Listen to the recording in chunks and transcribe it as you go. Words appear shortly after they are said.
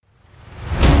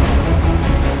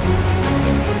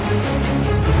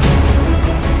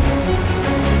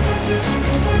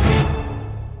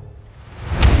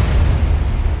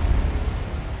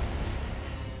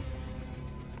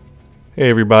Hey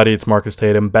everybody, it's Marcus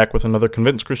Tatum back with another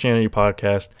Convinced Christianity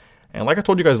podcast. And like I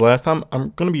told you guys last time,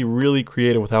 I'm going to be really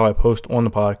creative with how I post on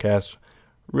the podcast,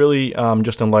 really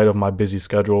just in light of my busy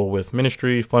schedule with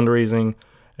ministry, fundraising,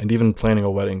 and even planning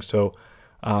a wedding. So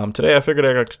today I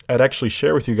figured I'd actually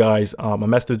share with you guys a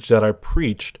message that I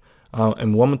preached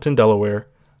in Wilmington, Delaware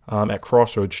at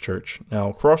Crossroads Church.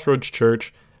 Now, Crossroads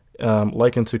Church,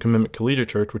 likened to Commitment Collegiate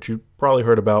Church, which you've probably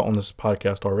heard about on this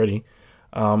podcast already,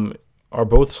 are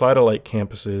both satellite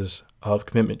campuses of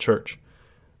Commitment Church.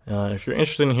 If you're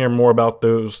interested in hearing more about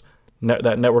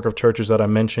that network of churches that I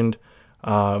mentioned,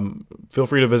 feel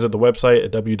free to visit the website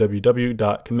at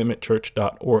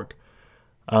www.commitmentchurch.org.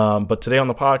 But today on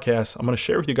the podcast, I'm going to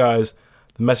share with you guys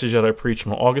the message that I preached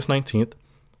on August 19th,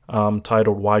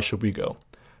 titled, Why Should We Go?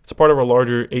 It's a part of a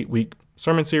larger 8-week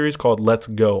sermon series called Let's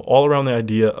Go, all around the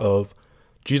idea of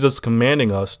Jesus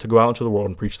commanding us to go out into the world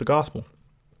and preach the gospel.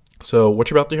 So what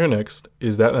you're about to hear next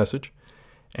is that message,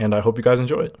 and I hope you guys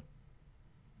enjoy it.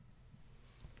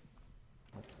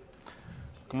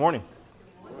 Good morning.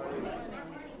 Good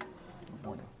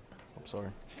morning. I'm sorry.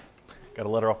 Got a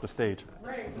letter off the stage.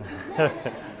 Right.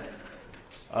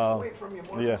 Wait from your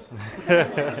Yeah.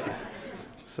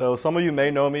 So some of you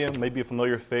may know me and may be a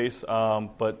familiar face,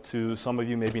 but to some of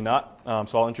you maybe not.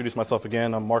 So I'll introduce myself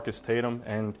again. I'm Marcus Tatum,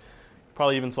 and you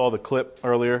probably even saw the clip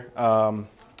earlier.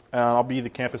 And I'll be the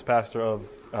campus pastor of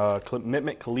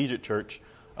Commitment Collegiate Church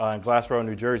in Glassboro,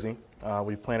 New Jersey.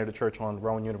 We planted a church on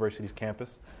Rowan University's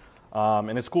campus. And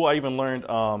in school, I even learned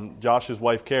Josh's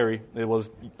wife, Carrie,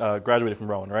 graduated from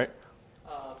Rowan, right?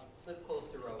 Live close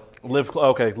to Rowan.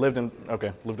 Lived on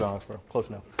Oxborough, close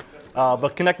enough.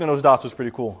 But connecting those dots was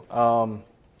pretty cool.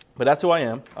 But that's who I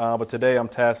am. But today I'm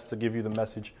tasked to give you the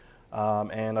message.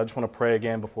 And I just want to pray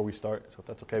again before we start. So if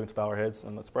that's okay, let's bow our heads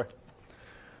and let's pray.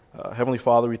 Heavenly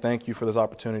Father, we thank you for this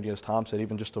opportunity, as Tom said,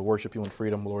 even just to worship you in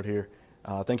freedom, Lord, here.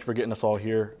 Thank you for getting us all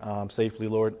here safely,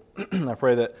 Lord. I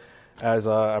pray that as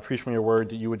I preach from your word,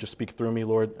 that you would just speak through me,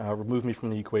 Lord. Remove me from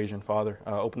the equation, Father.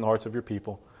 Open the hearts of your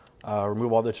people.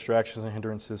 Remove all the distractions and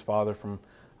hindrances, Father, from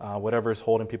whatever is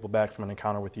holding people back from an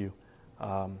encounter with you.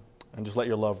 And just let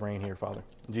your love reign here, Father.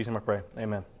 In Jesus' name I pray.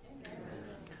 Amen.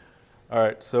 All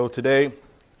right, so today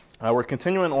we're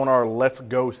continuing on our Let's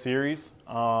Go series.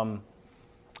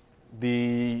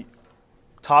 The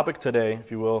topic today,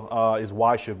 if you will, is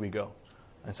why should we go?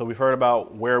 And so we've heard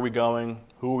about where are we going,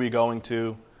 who are we going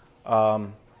to,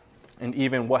 and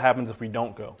even what happens if we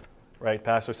don't go, right?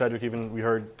 Pastor Cedric we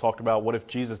heard talked about what if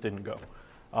Jesus didn't go,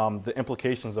 the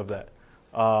implications of that.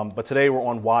 But today we're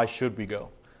on why should we go?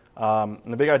 And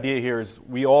the big idea here is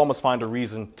we all must find a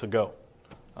reason to go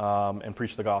and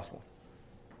preach the gospel.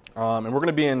 And we're going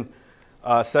to be in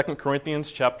 2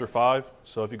 Corinthians chapter 5,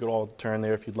 so if you could all turn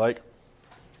there if you'd like.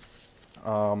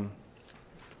 I'm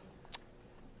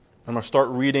going to start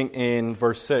reading in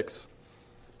verse 6,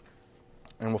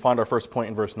 and we'll find our first point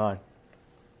in verse 9.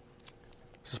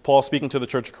 This is Paul speaking to the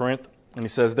church of Corinth, and he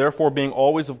says, Therefore, being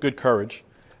always of good courage,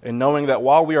 and knowing that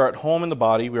while we are at home in the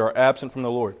body, we are absent from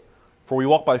the Lord. For we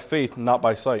walk by faith, not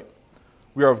by sight.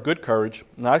 We are of good courage,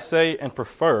 and I say and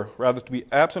prefer rather to be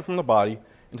absent from the body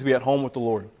and to be at home with the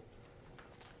Lord.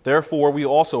 Therefore, we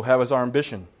also have as our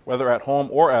ambition, whether at home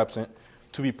or absent,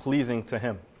 to be pleasing to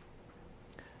Him.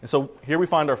 And so here we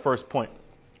find our first point.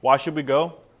 Why should we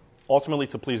go? Ultimately,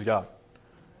 to please God.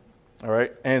 All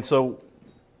right? And so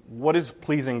what is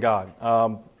pleasing God?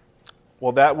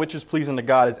 Well, that which is pleasing to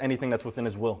God is anything that's within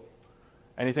His will.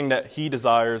 Anything that He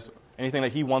desires, anything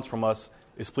that He wants from us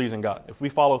is pleasing God. If we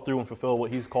follow through and fulfill what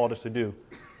He's called us to do,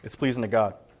 it's pleasing to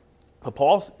God. But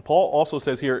Paul also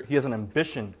says here he has an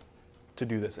ambition to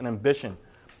do this, an ambition.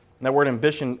 And that word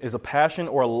ambition is a passion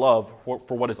or a love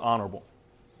for what is honorable,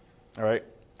 all right?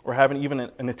 Or having even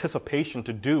an anticipation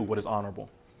to do what is honorable.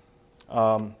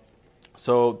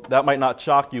 So that might not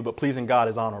shock you, but pleasing God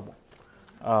is honorable.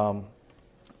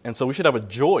 And so we should have a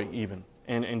joy even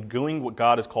in doing what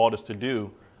God has called us to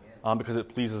do because it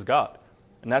pleases God.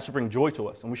 And that should bring joy to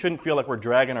us. And we shouldn't feel like we're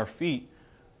dragging our feet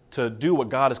to do what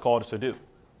God has called us to do,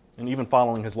 and even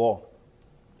following His law.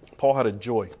 Paul had a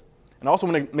joy. And I also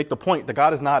want to make the point that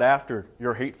God is not after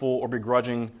your hateful or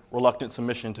begrudging, reluctant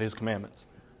submission to His commandments.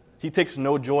 He takes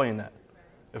no joy in that.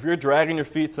 If you're dragging your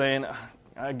feet saying,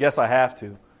 I guess I have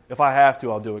to. If I have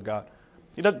to, I'll do it, God.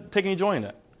 He doesn't take any joy in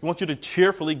that. He wants you to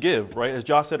cheerfully give, right? As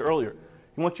Josh said earlier.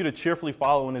 He wants you to cheerfully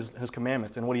follow in His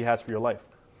commandments and what He has for your life.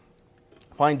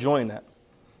 Find joy in that.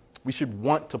 We should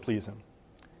want to please Him.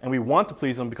 And we want to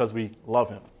please Him because we love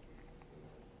Him.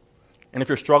 And if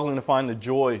you're struggling to find the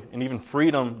joy and even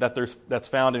freedom that's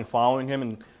found in following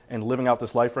Him and living out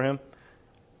this life for Him,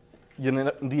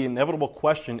 the inevitable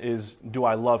question is, do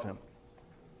I love Him?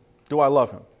 Do I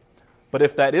love him? But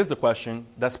if that is the question,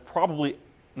 that's probably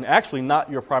actually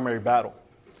not your primary battle.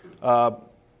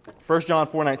 1 John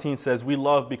 4:19 says, we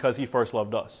love because he first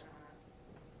loved us.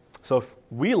 So if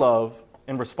we love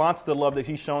in response to the love that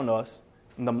he's shown us,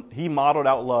 and he modeled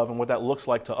out love and what that looks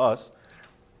like to us,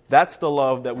 that's the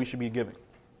love that we should be giving,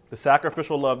 the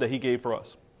sacrificial love that he gave for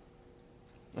us.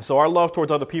 And so our love towards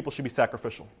other people should be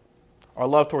sacrificial. Our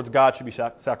love towards God should be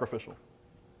sacrificial.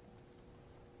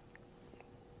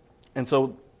 And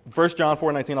so 1 John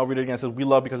 4:19, I'll read it again, says, we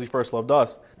love because he first loved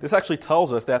us. This actually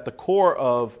tells us that the core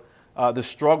of the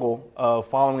struggle of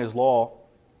following his law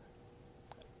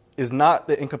is not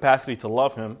the incapacity to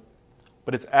love him,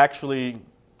 but it's actually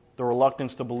the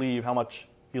reluctance to believe how much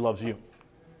he loves you.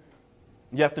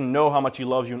 You have to know how much he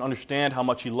loves you and understand how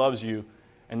much he loves you,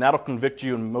 and that'll convict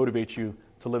you and motivate you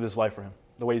to live this life for him,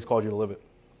 the way he's called you to live it.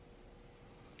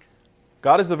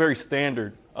 God is the very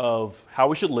standard of how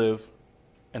we should live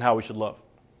and how we should love.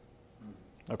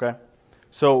 Okay?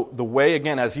 So the way,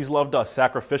 again, as he's loved us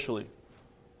sacrificially,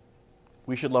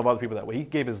 we should love other people that way. He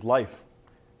gave his life.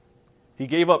 He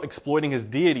gave up exploiting his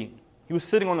deity. He was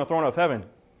sitting on the throne of heaven,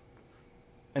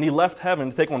 and he left heaven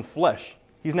to take on flesh.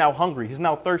 He's now hungry. He's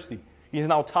now thirsty. He's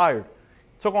now tired.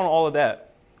 He took on all of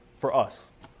that for us.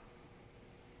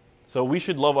 So we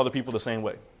should love other people the same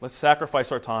way. Let's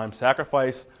sacrifice our time,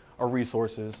 sacrifice our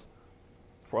resources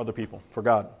for other people, for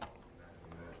God.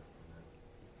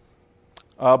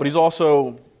 But he's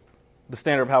also the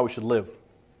standard of how we should live.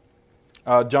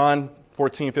 John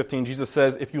 14:15, Jesus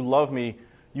says, if you love me,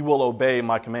 you will obey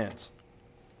my commands.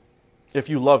 If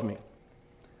you love me.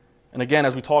 And again,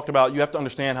 as we talked about, you have to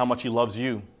understand how much he loves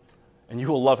you, and you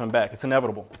will love him back. It's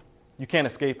inevitable. You can't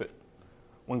escape it.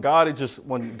 When God takes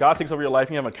over your life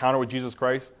and you have an encounter with Jesus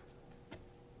Christ,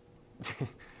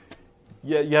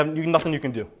 nothing you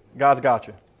can do. God's got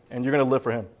you, and you're going to live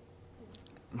for him.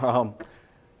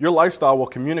 Your lifestyle will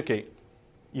communicate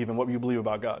even what you believe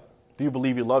about God. Do you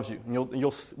believe he loves you? And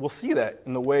we'll see that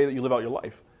in the way that you live out your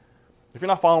life. If you're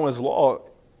not following his law,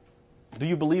 do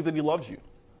you believe that he loves you?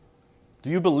 Do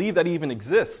you believe that he even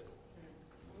exists?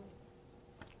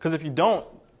 Because if you don't,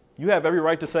 you have every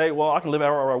right to say, well, I can live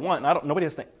however I want, and I don't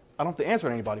have to answer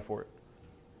to anybody for it.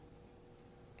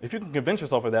 If you can convince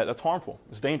yourself of that, that's harmful.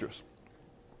 It's dangerous.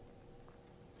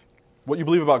 What you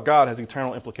believe about God has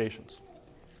eternal implications.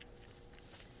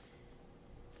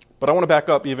 But I want to back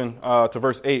up even to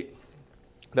verse 8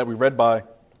 that we read by,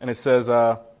 and it says,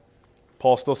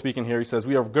 Paul's still speaking here, he says,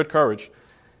 we are of good courage.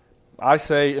 I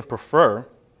say and prefer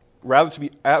rather to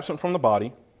be absent from the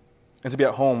body and to be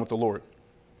at home with the Lord.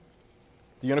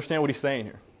 Do you understand what he's saying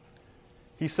here?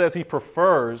 He says he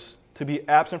prefers to be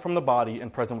absent from the body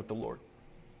and present with the Lord.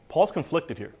 Paul's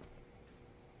conflicted here.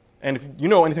 And if you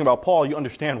know anything about Paul, you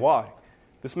understand why.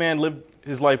 This man lived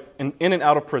his life in and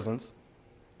out of prisons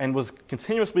and was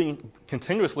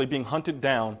continuously being hunted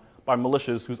down by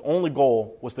militias whose only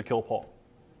goal was to kill Paul.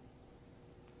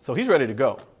 So he's ready to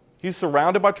go. He's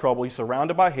surrounded by trouble, he's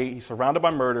surrounded by hate, he's surrounded by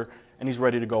murder, and he's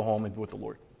ready to go home and be with the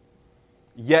Lord.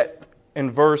 Yet, in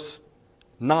verse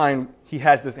 9, he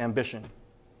has this ambition.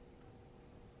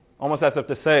 Almost as if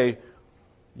to say,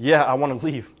 yeah, I want to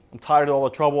leave. I'm tired of all the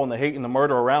trouble and the hate and the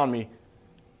murder around me,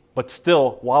 but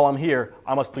still, while I'm here,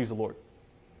 I must please the Lord.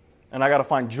 And I got to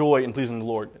find joy in pleasing the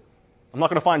Lord. I'm not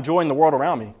going to find joy in the world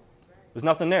around me. There's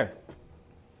nothing there.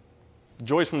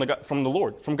 Joy is from the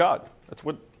Lord, from God. It's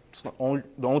the only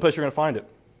place you're going to find it.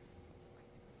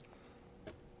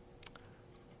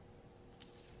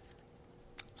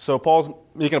 So Paul's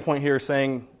making a point here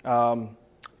saying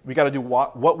we got to do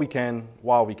what we can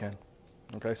while we can.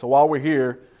 Okay, so while we're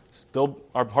here,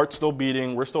 our heart's still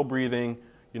beating, we're still breathing.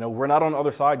 We're not on the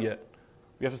other side yet.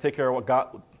 We have to take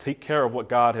care of what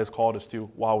God has called us to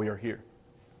while we are here.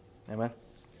 Amen.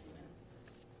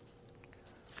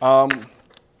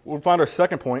 We'll find our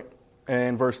second point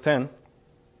in verse 10.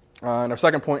 And our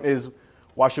second point is,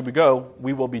 why should we go?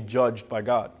 We will be judged by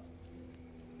God.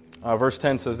 Verse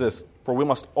 10 says this, for we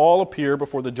must all appear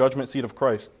before the judgment seat of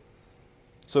Christ,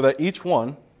 so that each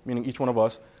one, meaning each one of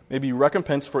us, may be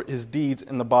recompensed for his deeds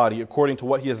in the body according to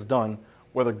what he has done,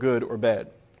 whether good or bad.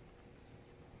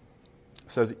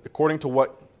 It says, according to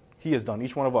what he has done,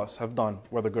 each one of us have done,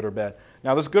 whether good or bad.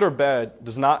 Now, this good or bad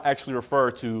does not actually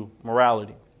refer to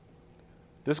morality.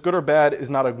 This good or bad is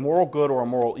not a moral good or a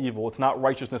moral evil. It's not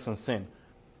righteousness and sin.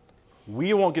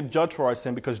 We won't get judged for our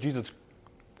sin because Jesus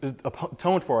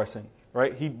atoned for our sin,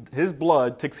 right? His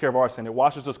blood takes care of our sin. It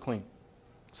washes us clean.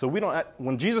 So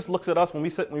when Jesus looks at us, when we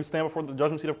stand before the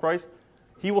judgment seat of Christ,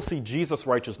 he will see Jesus'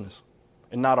 righteousness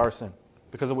and not our sin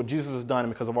because of what Jesus has done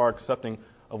and because of our accepting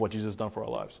of what Jesus has done for our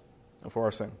lives and for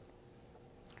our sin.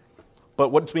 But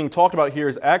what's being talked about here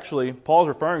is actually, Paul's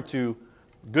referring to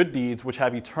good deeds which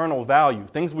have eternal value,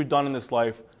 things we've done in this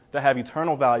life that have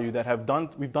eternal value,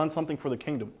 we've done something for the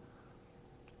kingdom.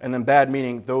 And then bad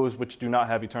meaning those which do not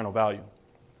have eternal value.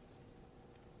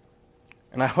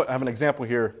 And I have an example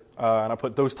here, and I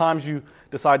put those times you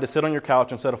decide to sit on your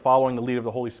couch instead of following the lead of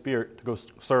the Holy Spirit to go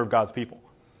serve God's people.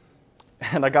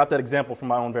 And I got that example from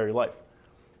my own very life.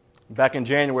 Back in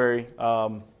January,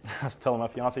 I was telling my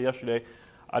fiance yesterday,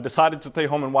 I decided to stay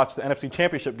home and watch the NFC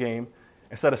Championship game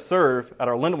instead of serve at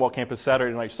our Lindenwold campus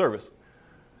Saturday night service.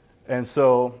 And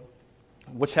so,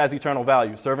 which has eternal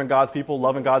value? Serving God's people,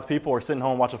 loving God's people, or sitting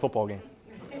home and watching a football game?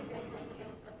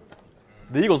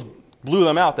 The Eagles blew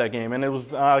them out that game, and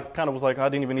I kind of was like, I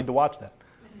didn't even need to watch that.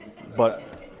 But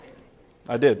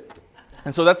I did.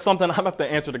 And so that's something I have to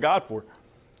answer to God for.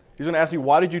 He's going to ask me,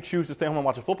 why did you choose to stay home and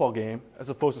watch a football game as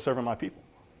opposed to serving my people?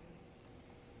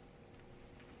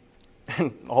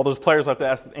 And all those players have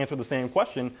to answer the same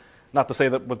question, not to say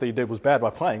that what they did was bad by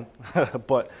playing,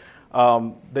 but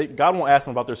God won't ask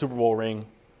them about their Super Bowl ring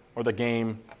or the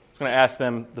game. He's going to ask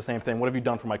them the same thing. What have you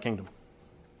done for my kingdom?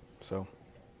 So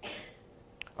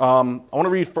I want to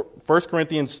read 1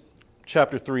 Corinthians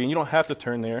chapter 3, and you don't have to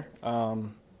turn there.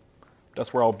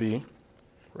 That's where I'll be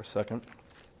for a second.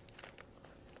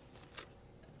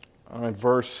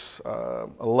 Verse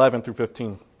 11 through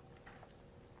 15. It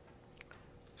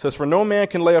says, "For no man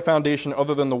can lay a foundation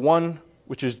other than the one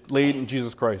which is laid in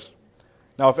Jesus Christ.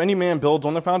 Now if any man builds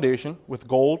on the foundation with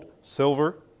gold,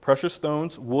 silver, precious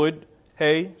stones, wood,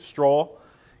 hay, straw,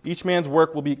 each man's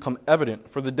work will become evident,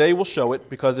 for the day will show it,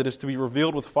 because it is to be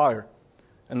revealed with fire.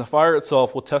 And the fire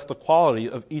itself will test the quality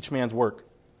of each man's work.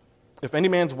 If any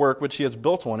man's work which he has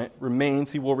built on it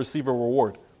remains, he will receive a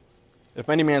reward. If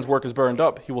any man's work is burned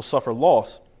up, he will suffer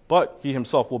loss, but he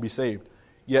himself will be saved,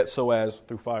 yet so as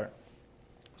through fire."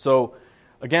 So,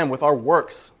 again, with our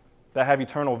works that have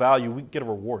eternal value, we get a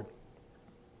reward.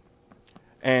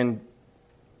 And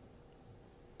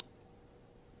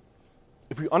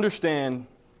if we understand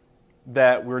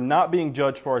that we're not being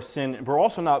judged for our sin, and we're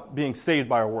also not being saved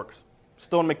by our works.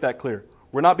 Still to make that clear.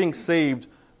 We're not being saved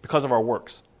because of our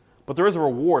works. But there is a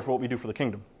reward for what we do for the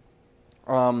kingdom.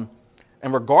 And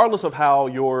regardless of how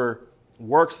your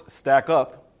works stack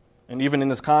up, and even in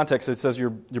this context, it says you're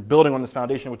building on this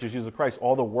foundation, which is Jesus Christ,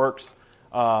 all the works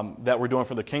that we're doing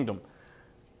for the kingdom.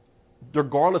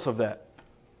 Regardless of that,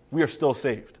 we are still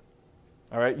saved.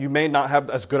 All right? You may not have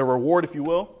as good a reward, if you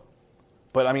will,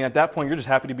 but I mean, at that point, you're just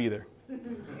happy to be there.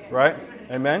 Right?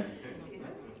 Amen?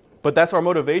 But that's our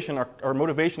motivation. Our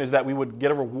motivation is that we would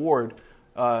get a reward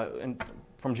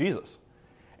from Jesus.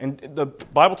 And the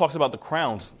Bible talks about the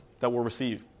crowns that we'll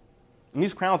receive. And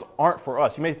these crowns aren't for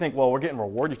us. You may think, well, we're getting a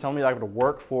reward. You're telling me that I have to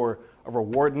work for a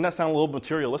reward. Doesn't that sound a little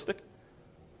materialistic?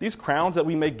 These crowns that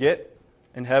we may get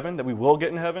in heaven, that we will get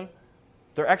in heaven,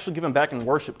 they're actually given back in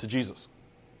worship to Jesus.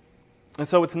 And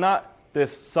so it's not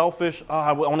this selfish,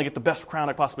 I want to get the best crown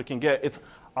I possibly can get. It's,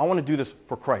 I want to do this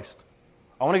for Christ.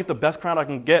 I want to get the best crown I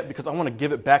can get because I want to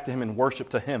give it back to him in worship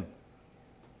to him.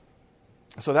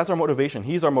 So that's our motivation.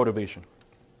 He's our motivation.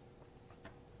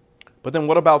 But then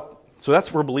what about, so that's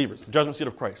for believers, the judgment seat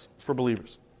of Christ. It's for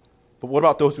believers. But what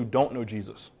about those who don't know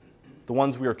Jesus? The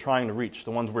ones we are trying to reach,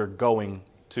 the ones we're going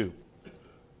to.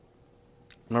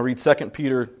 I'm going to read 2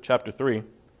 Peter chapter 3,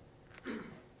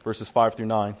 verses 5 through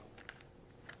 9.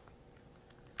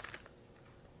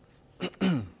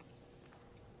 It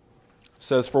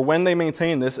says, "For when they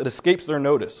maintain this, it escapes their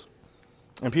notice."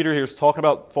 And Peter here is talking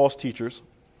about false teachers,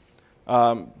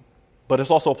 but this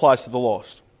also applies to the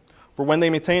lost. "For when they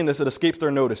maintain this, it escapes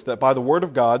their notice that by the word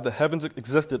of God the heavens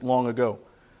existed long ago,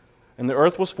 and the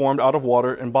earth was formed out of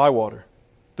water and by water,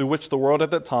 through which the world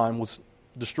at that time was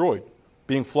destroyed,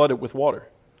 being flooded with water.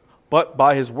 But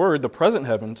by his word the present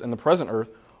heavens and the present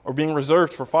earth are being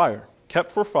reserved for fire,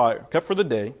 kept for the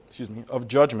day, of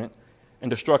judgment and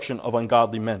destruction of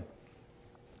ungodly men."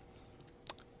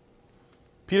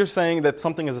 Peter's saying that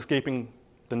something is escaping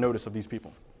the notice of these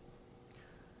people.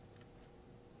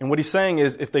 And what he's saying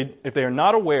is if they are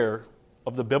not aware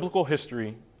of the biblical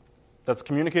history that's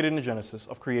communicated in Genesis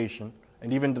of creation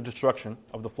and even the destruction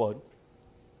of the flood,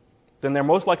 then they're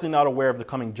most likely not aware of the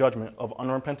coming judgment of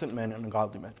unrepentant men and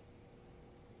ungodly men.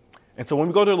 And so when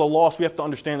we go to the lost, we have to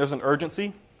understand there's an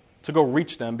urgency to go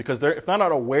reach them, because if they're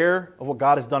not aware of what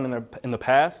God has done in the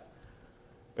past,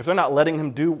 if they're not letting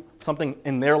him do something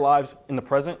in their lives in the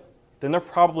present, then they're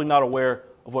probably not aware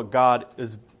of what God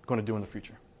is going to do in the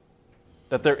future.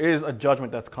 That there is a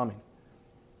judgment that's coming.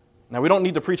 Now, we don't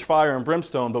need to preach fire and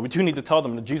brimstone, but we do need to tell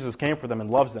them that Jesus came for them and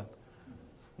loves them,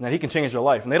 and that he can change their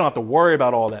life, and they don't have to worry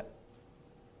about all that.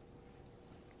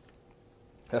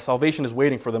 That salvation is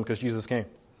waiting for them because Jesus came.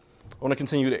 I want to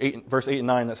continue to verse 8 and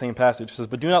 9 in that same passage. It says,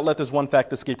 "But do not let this one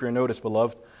fact escape your notice,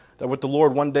 beloved, that with the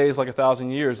Lord 1 day is like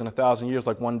 1,000 years, and 1,000 years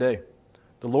like 1 day.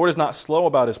 The Lord is not slow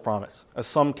about his promise, as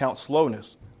some count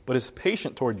slowness, but is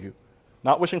patient toward you,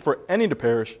 not wishing for any to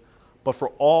perish, but for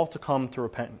all to come to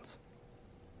repentance."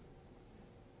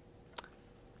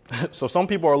 So some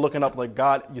people are looking up like,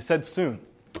 God, you said soon.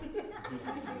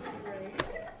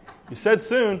 You said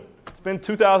soon. It's been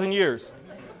 2,000 years.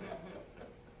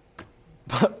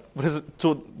 But what is it?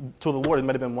 To the Lord, it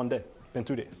might have been 1 day. It's been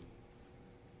 2 days.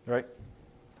 Right?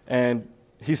 And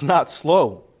he's not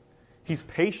slow. He's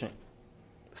patient.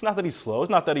 It's not that he's slow. It's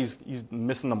not that he's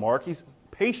missing the mark. He's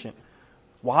patient.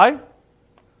 Why?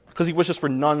 Because he wishes for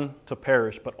none to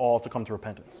perish, but all to come to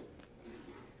repentance.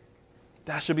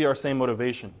 That should be our same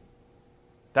motivation.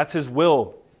 That's his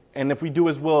will. And if we do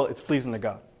his will, it's pleasing to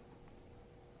God.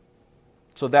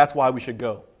 So that's why we should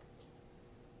go.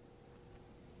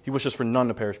 He wishes for none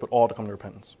to perish, but all to come to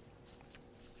repentance.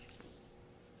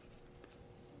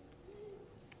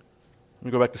 Let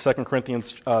me go back to 2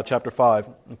 Corinthians chapter 5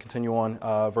 and continue on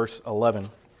verse 11.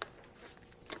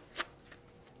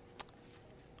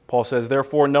 Paul says,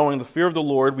 "Therefore, knowing the fear of the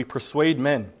Lord, we persuade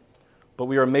men, but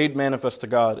we are made manifest to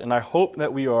God, and I hope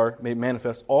that we are made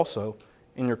manifest also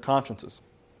in your consciences.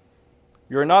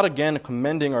 We are not again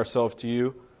commending ourselves to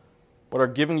you, but are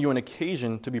giving you an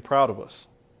occasion to be proud of us,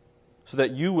 so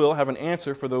that you will have an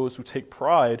answer for those who take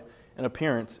pride in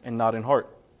appearance and not in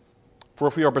heart. For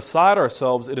if we are beside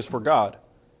ourselves, it is for God.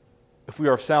 If we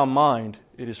are of sound mind,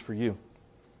 it is for you."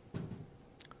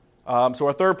 So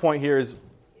our third point here is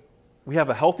we have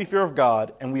a healthy fear of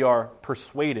God, and we are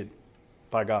persuaded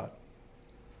by God.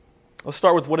 Let's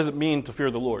start with, what does it mean to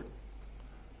fear the Lord?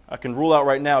 I can rule out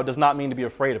right now, it does not mean to be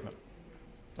afraid of him.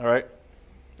 All right?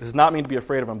 It does not mean to be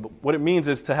afraid of him. But what it means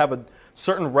is to have a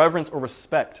certain reverence or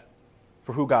respect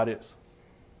for who God is.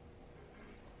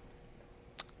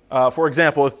 For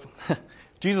example, if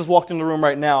Jesus walked in the room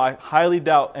right now, I highly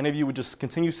doubt any of you would just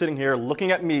continue sitting here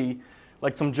looking at me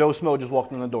like some Joe Smo just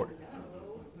walked in the door.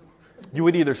 You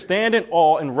would either stand in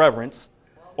awe and reverence,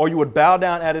 or you would bow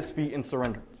down at his feet and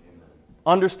surrender,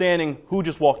 understanding who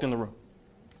just walked in the room.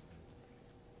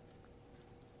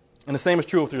 And the same is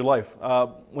true with your life.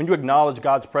 When you acknowledge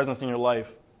God's presence in your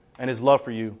life and his love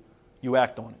for you, you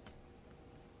act on it.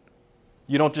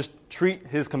 You don't just treat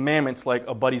his commandments like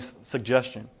a buddy's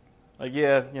suggestion. Like,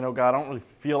 yeah, God, I don't really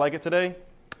feel like it today.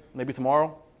 Maybe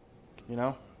tomorrow.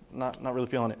 Not really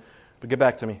feeling it. But get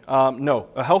back to me. No,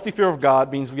 a healthy fear of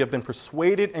God means we have been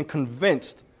persuaded and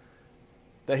convinced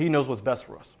that he knows what's best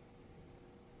for us.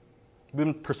 We've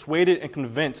been persuaded and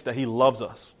convinced that he loves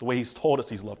us the way he's told us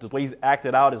he's loved us, the way he's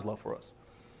acted out his love for us.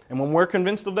 And when we're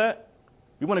convinced of that,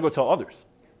 we want to go tell others.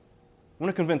 We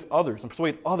want to convince others and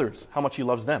persuade others how much he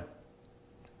loves them.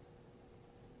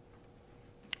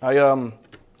 I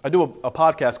do a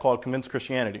podcast called Convinced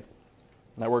Christianity.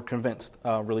 And that word convinced,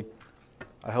 really,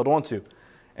 I held on to.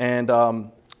 And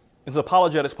it's an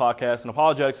apologetics podcast, and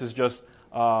apologetics is just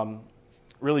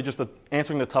really just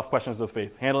answering the tough questions of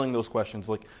faith, handling those questions,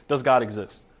 like, does God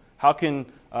exist? How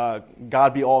can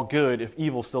God be all good if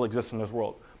evil still exists in this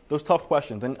world? Those tough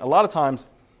questions. And a lot of times,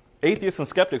 atheists and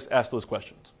skeptics ask those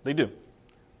questions. They do.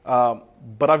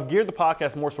 But I've geared the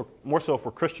podcast more so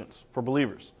for Christians, for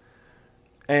believers.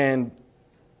 And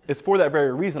it's for that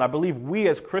very reason. I believe we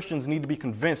as Christians need to be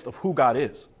convinced of who God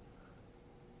is.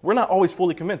 We're not always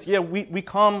fully convinced. Yeah, we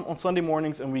come on Sunday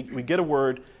mornings and we get a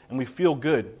word and we feel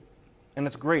good. And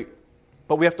it's great.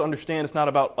 But we have to understand it's not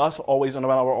about us always and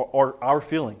about our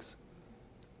feelings.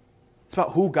 It's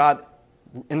about who God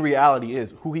in reality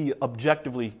is, who he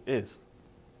objectively is.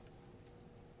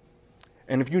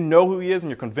 And if you know who he is and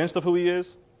you're convinced of who he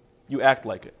is, you act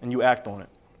like it and you act on it.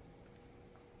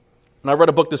 And I read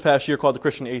a book this past year called The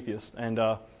Christian Atheist. And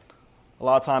a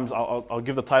lot of times I'll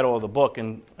give the title of the book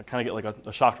and I kind of get like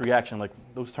a shocked reaction, like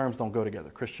those terms don't go together,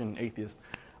 Christian atheist.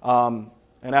 And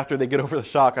after they get over the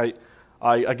shock,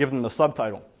 I give them the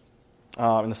subtitle.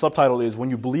 And the subtitle is, "When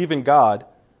You Believe in God,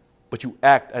 But You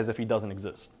Act As If He Doesn't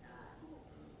Exist."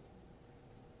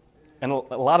 And a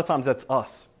lot of times that's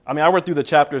us. I mean, I read through the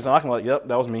chapters and I can be like, yep,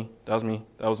 that was me, that was me,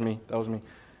 that was me, that was me.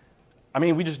 I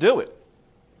mean, we just do it.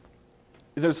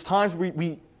 There's times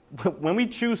when we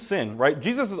choose sin, right?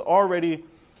 Jesus has already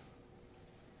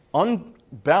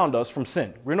unbound us from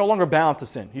sin. We're no longer bound to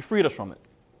sin. He freed us from it.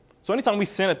 So anytime we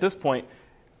sin at this point,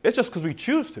 it's just because we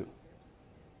choose to.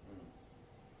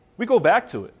 We go back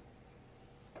to it.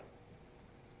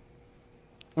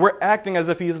 We're acting as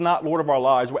if he is not Lord of our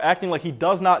lives. We're acting like he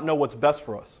does not know what's best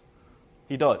for us.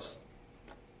 He does.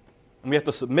 And we have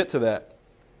to submit to that.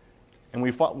 And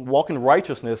we walk in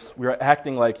righteousness, we are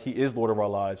acting like he is Lord of our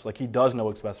lives, like he does know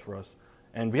what's best for us.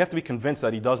 And we have to be convinced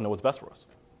that he does know what's best for us.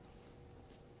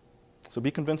 So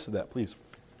be convinced of that, please.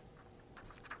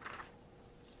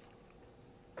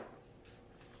 I'm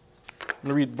going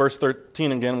to read verse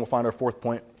 13 again, and we'll find our fourth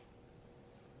point.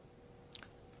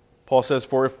 Paul says,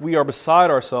 "For if we are beside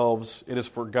ourselves, it is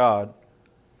for God.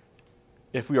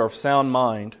 If we are of sound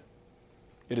mind,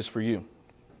 it is for you."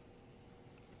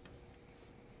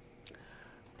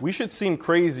 We should seem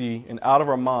crazy and out of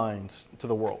our minds to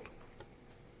the world.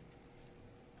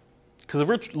 Because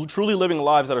if we're truly living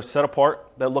lives that are set apart,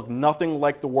 that look nothing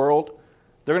like the world,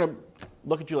 they're going to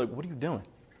look at you like, what are you doing?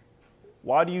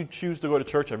 Why do you choose to go to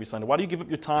church every Sunday? Why do you give up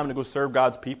your time to go serve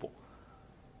God's people?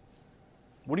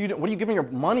 What are you giving your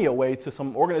money away to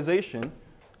some organization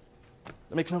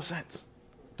that makes no sense?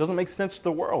 It doesn't make sense to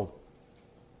the world.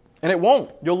 And it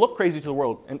won't. You'll look crazy to the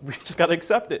world, and we just got to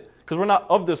accept it because we're not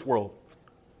of this world.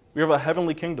 We have a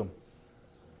heavenly kingdom.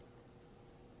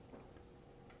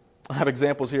 I have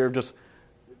examples here of just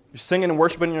you're singing and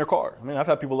worshiping in your car. I mean, I've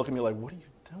had people look at me like, what are you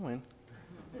doing?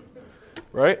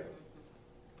 Right?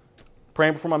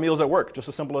 Praying before my meals at work, just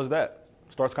as simple as that.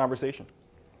 Starts conversation.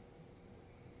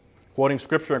 Quoting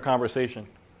scripture in conversation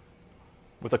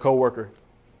with a coworker,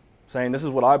 saying, this is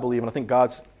what I believe, and I think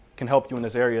God can help you in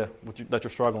this area that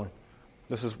you're struggling.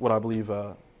 This is what I believe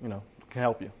can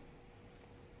help you.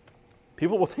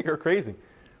 People will think you're crazy.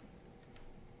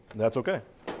 That's okay.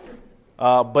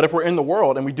 But if we're in the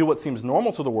world and we do what seems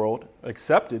normal to the world,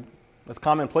 accepted, that's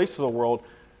commonplace to the world,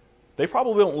 they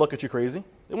probably won't look at you crazy.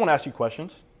 They won't ask you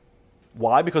questions.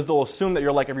 Why? Because they'll assume that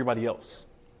you're like everybody else.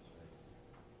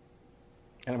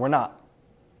 And we're not.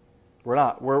 We're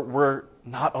not. We're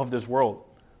not of this world.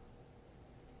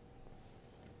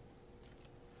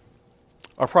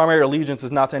 Our primary allegiance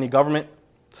is not to any government.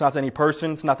 It's not to any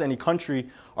person. It's not to any country.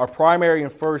 Our primary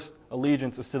and first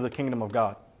allegiance is to the kingdom of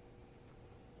God.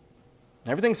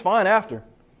 Everything's fine after,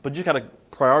 but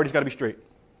priorities got to be straight.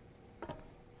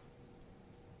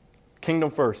 Kingdom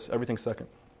first, everything second.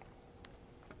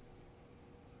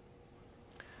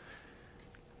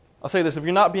 I'll say this, if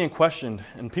you're not being questioned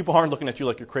and people aren't looking at you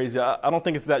like you're crazy, I don't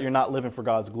think it's that you're not living for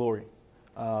God's glory.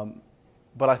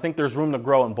 But I think there's room to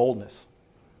grow in boldness.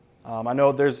 I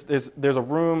know there's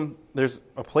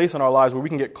a place in our lives where we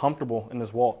can get comfortable in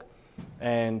this walk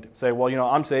and say, well,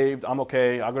 I'm saved, I'm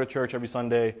okay, I go to church every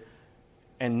Sunday,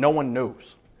 and no one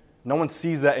knows. No one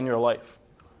sees that in your life.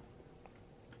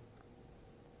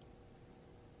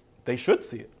 They should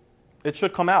see it. It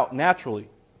should come out naturally.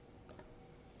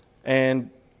 And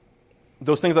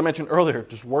those things I mentioned earlier,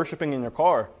 just worshiping in your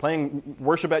car, playing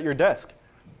worship at your desk,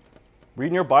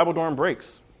 reading your Bible during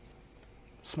breaks,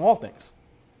 small things.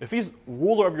 If he's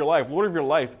ruler of your life, Lord of your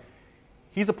life,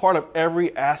 he's a part of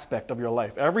every aspect of your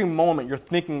life. Every moment you're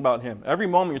thinking about him. Every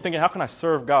moment you're thinking, how can I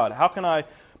serve God? How can I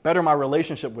better my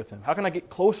relationship with him? How can I get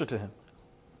closer to him?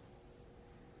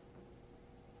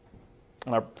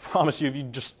 And I promise you, if you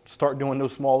just start doing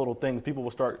those small little things, people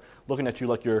will start looking at you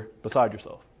like you're beside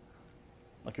yourself,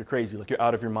 like you're crazy, like you're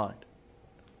out of your mind.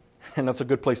 And that's a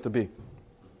good place to be.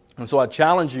 And so I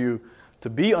challenge you to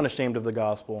be unashamed of the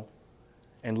gospel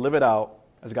and live it out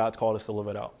as God's called us to live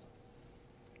it out.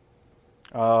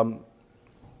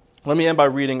 Let me end by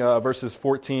reading verses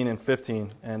 14 and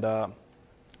 15. And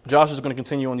Josh is going to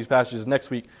continue on these passages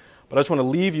next week. But I just want to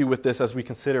leave you with this as we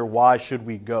consider why should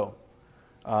we go.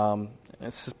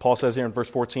 Paul says here in verse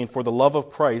 14, "For the love of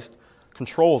Christ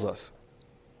controls us,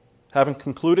 having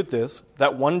concluded this,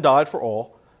 that one died for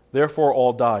all, therefore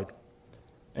all died.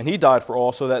 And he died for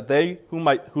all, so that they who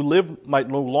live might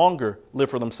no longer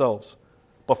live for themselves,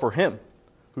 but for him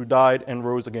who died and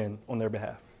rose again on their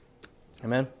behalf."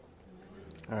 Amen?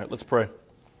 All right, let's pray.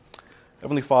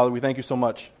 Heavenly Father, we thank you so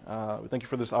much. We thank you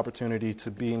for this opportunity to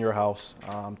be in your house,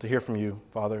 to hear from you,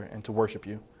 Father, and to worship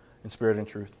you in spirit and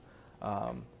truth.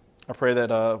 I pray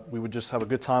that we would just have a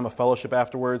good time of fellowship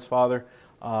afterwards, Father.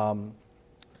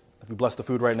 If we bless the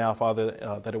food right now,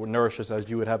 Father, that it would nourish us as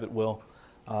you would have it will.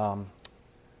 Let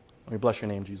me bless your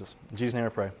name, Jesus. In Jesus' name I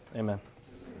pray. Amen.